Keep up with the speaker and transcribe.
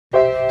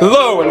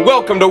Hello and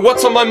welcome to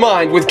What's on My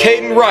Mind with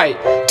Caden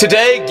Wright.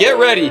 Today, get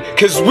ready,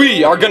 because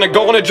we are going to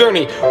go on a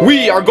journey.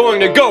 We are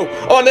going to go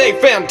on a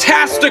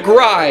fantastic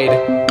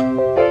ride.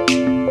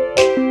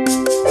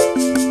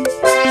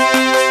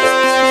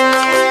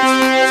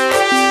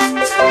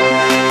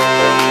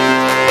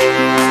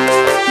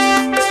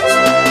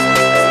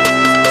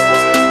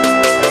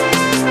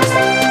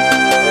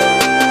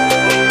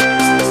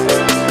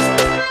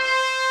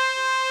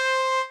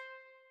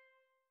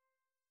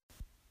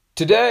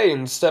 Today,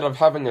 instead of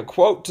having a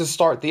quote to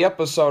start the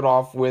episode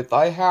off with,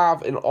 I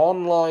have an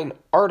online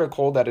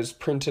article that is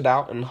printed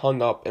out and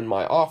hung up in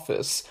my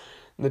office.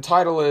 The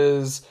title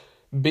is,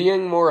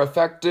 Being More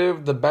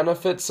Effective, The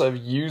Benefits of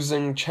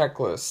Using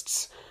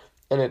Checklists.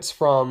 And it's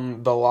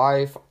from the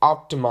Life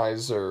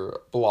Optimizer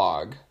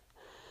blog.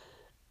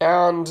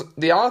 And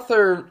the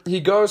author, he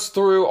goes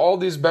through all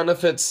these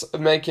benefits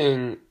of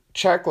making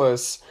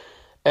checklists,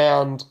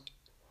 and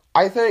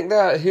I think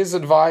that his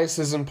advice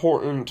is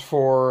important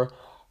for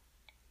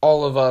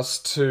all of us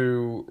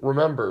to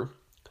remember.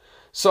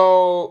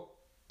 So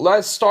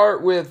let's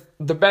start with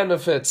the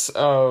benefits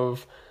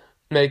of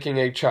making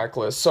a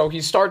checklist. So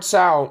he starts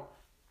out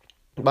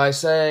by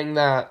saying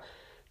that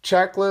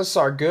checklists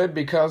are good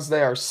because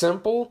they are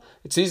simple.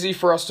 It's easy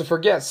for us to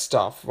forget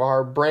stuff.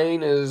 Our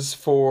brain is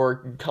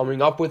for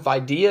coming up with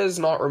ideas,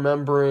 not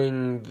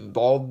remembering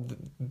all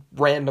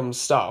random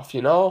stuff,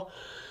 you know?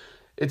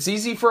 It's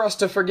easy for us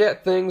to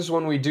forget things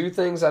when we do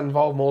things that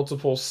involve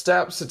multiple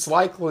steps. It's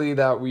likely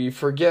that we're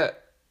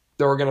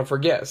going to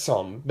forget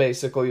some,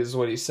 basically, is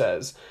what he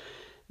says.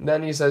 And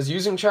then he says,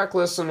 using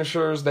checklists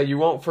ensures that you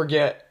won't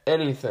forget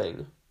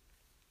anything.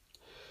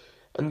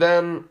 And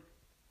then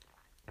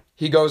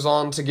he goes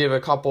on to give a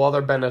couple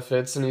other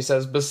benefits, and he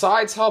says,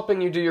 besides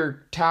helping you do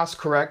your task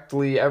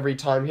correctly every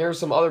time, here are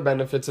some other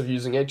benefits of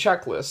using a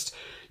checklist.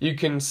 You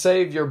can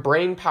save your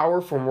brain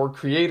power for more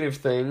creative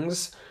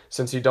things.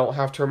 Since you don't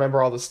have to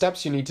remember all the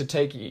steps you need to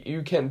take,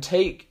 you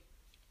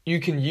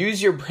can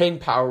use your brain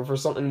power for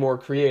something more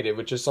creative,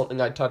 which is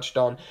something I touched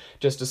on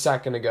just a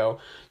second ago.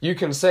 You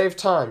can save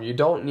time. You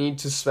don't need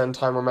to spend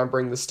time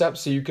remembering the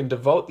steps, so you can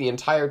devote the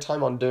entire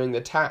time on doing the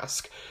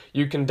task.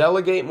 You can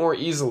delegate more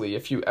easily.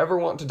 If you ever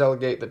want to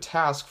delegate the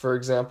task, for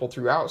example,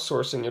 through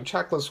outsourcing, your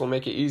checklist will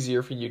make it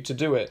easier for you to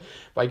do it.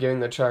 By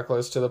giving the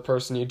checklist to the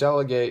person you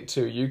delegate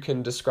to, you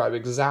can describe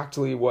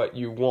exactly what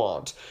you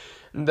want.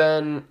 And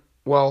then,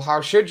 well, how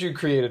should you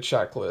create a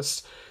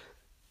checklist?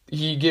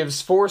 He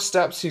gives 4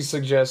 steps he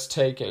suggests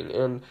taking,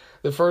 and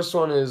the first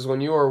one is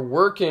when you are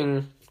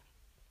working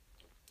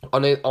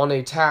on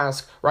a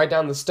task, write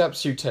down the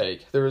steps you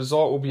take. The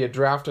result will be a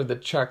draft of the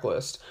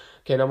checklist.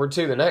 Okay, number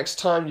 2, the next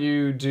time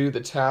you do the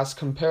task,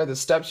 compare the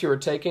steps you are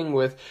taking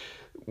with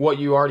what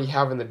you already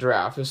have in the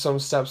draft. If some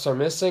steps are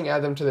missing,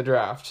 add them to the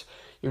draft.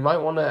 You might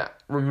want to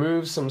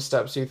remove some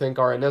steps you think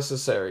are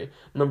unnecessary.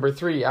 Number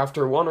 3,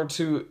 after 1 or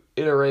 2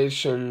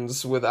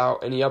 iterations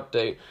without any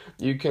update,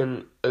 you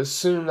can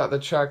assume that the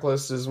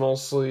checklist is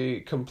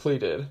mostly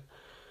completed.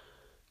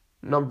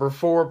 Number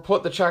 4,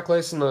 put the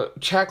checklist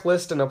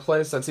in a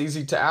place that's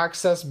easy to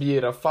access, be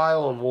it a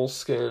file on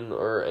Moleskine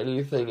or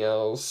anything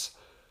else.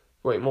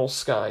 Wait,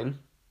 Moleskine?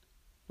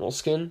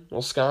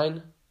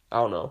 Moleskine?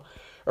 I don't know.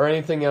 Or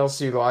anything else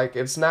you like.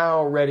 It's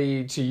now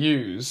ready to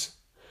use.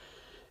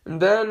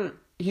 And then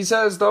he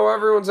says, though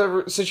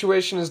everyone's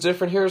situation is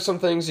different, here are some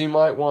things you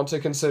might want to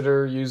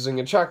consider using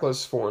a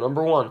checklist for.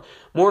 Number 1,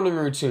 morning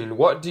routine.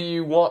 What do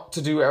you want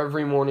to do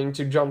every morning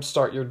to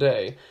jumpstart your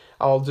day?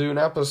 I'll do an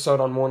episode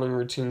on morning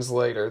routines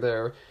later.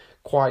 They're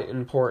quite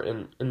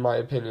important, in my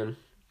opinion.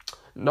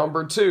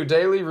 Number 2,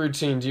 daily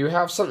routine. Do you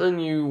have something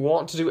you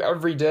want to do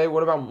every day?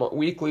 What about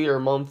weekly or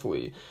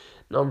monthly?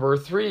 Number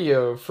 3,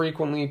 a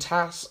frequent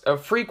task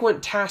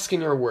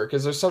in your work.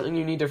 Is there something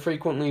you need to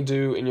frequently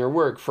do in your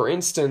work? For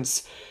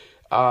instance,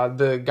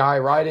 the guy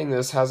writing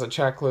this has a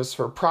checklist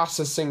for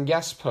processing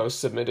guest posts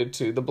submitted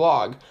to the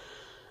blog.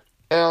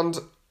 And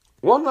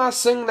one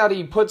last thing that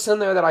he puts in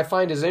there that I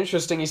find is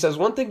interesting, he says,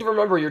 one thing to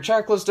remember, your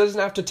checklist doesn't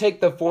have to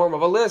take the form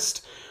of a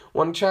list.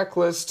 One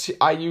checklist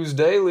I use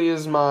daily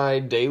is my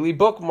daily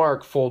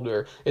bookmark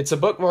folder. It's a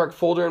bookmark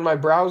folder in my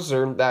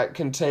browser that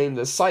contains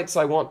the sites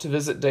I want to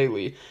visit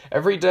daily.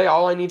 Every day,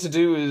 all I need to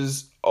do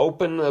is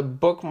open a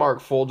bookmark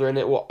folder and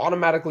it will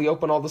automatically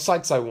open all the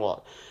sites I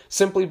want.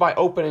 Simply by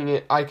opening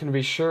it, I can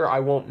be sure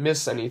I won't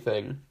miss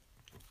anything.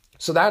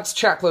 So that's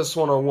Checklist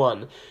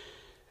 101.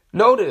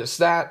 Notice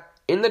that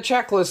in the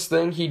checklist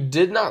thing, he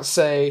did not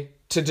say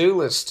to-do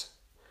list.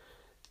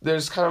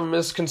 There's kind of a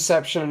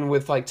misconception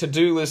with like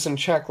to-do lists and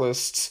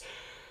checklists,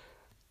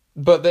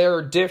 but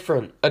they're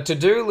different. A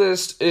to-do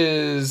list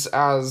is,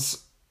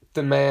 as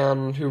the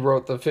man who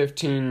wrote the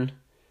 15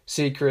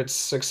 secrets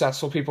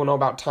successful people know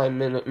about time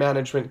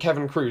management,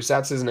 Kevin Kruse,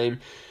 that's his name.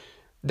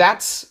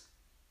 That's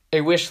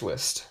a wish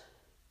list.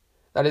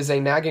 That is a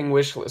nagging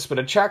wish list, but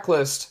a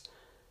checklist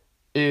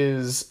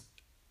is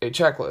a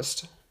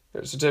checklist.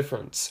 There's a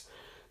difference.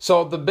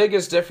 So the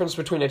biggest difference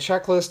between a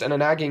checklist and a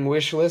nagging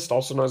wish list,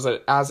 also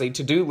known as a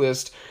to-do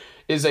list,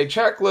 is a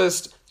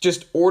checklist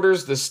just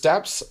orders the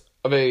steps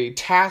of a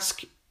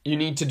task you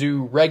need to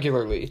do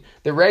regularly.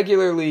 The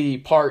regularly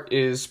part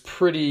is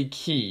pretty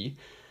key.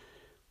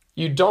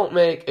 You don't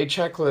make a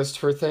checklist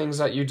for things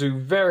that you do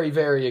very,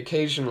 very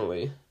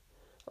occasionally.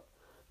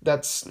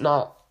 That's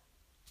not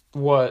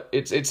what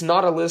it's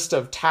not a list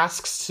of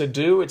tasks to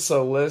do, it's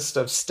a list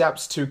of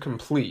steps to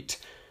complete.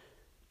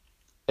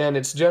 And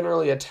it's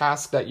generally a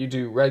task that you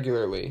do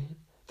regularly,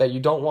 that you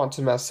don't want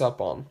to mess up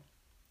on.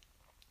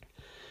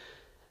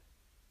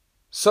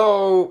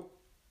 So,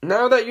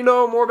 now that you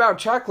know more about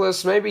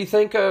checklists, maybe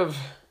think of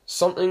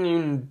something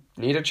you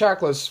need a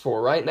checklist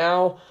for. Right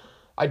now,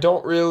 I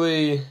don't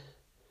really...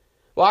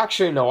 Well,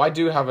 actually, no, I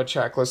do have a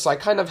checklist. I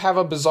kind of have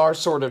a bizarre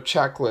sort of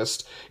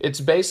checklist.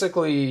 It's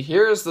basically,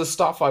 here's the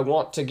stuff I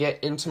want to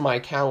get into my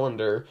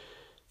calendar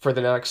for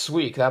the next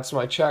week. That's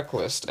my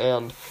checklist.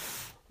 And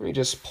let me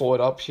just pull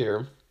it up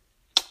here.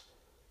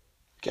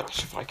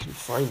 Gosh, if I can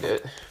find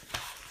it.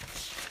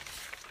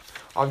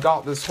 I've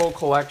got this whole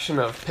collection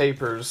of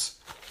papers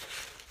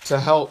to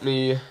help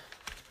me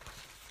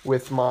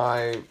with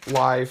my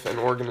life and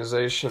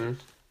organization.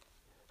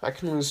 I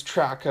can lose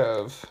track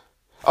of...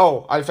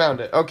 Oh, I found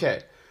it.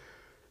 Okay.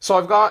 So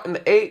I've got an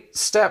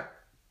 8-step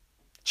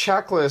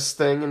checklist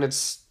thing, and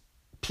it's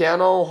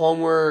piano,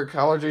 homework,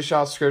 allergy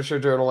shot, scripture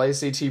journal,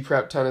 ACT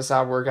prep, tennis,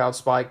 ab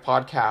workouts, bike,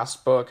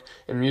 podcast, book,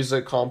 and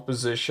music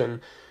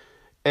composition.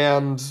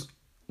 And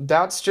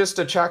that's just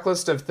a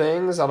checklist of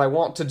things that I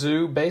want to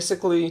do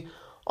basically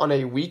on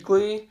a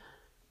weekly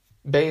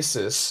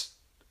basis,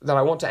 that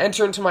I want to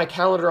enter into my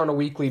calendar on a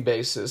weekly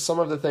basis. Some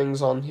of the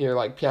things on here,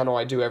 like piano,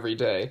 I do every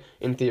day,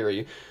 in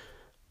theory.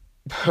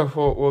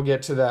 We'll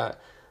get to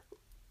that.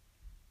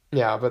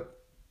 Yeah, but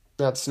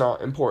that's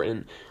not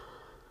important.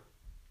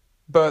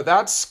 But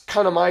that's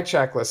kind of my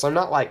checklist. I'm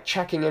not like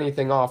checking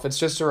anything off. It's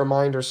just a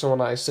reminder, so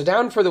when I sit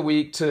down for the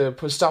week to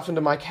put stuff into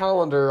my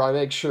calendar, I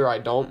make sure I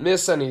don't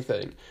miss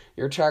anything.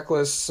 Your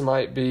checklists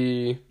might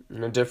be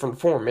in a different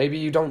form. Maybe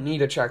you don't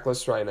need a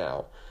checklist right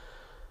now.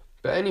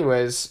 But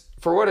anyways,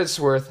 for what it's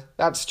worth,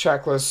 that's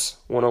Checklist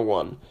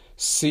 101.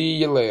 See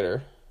you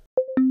later.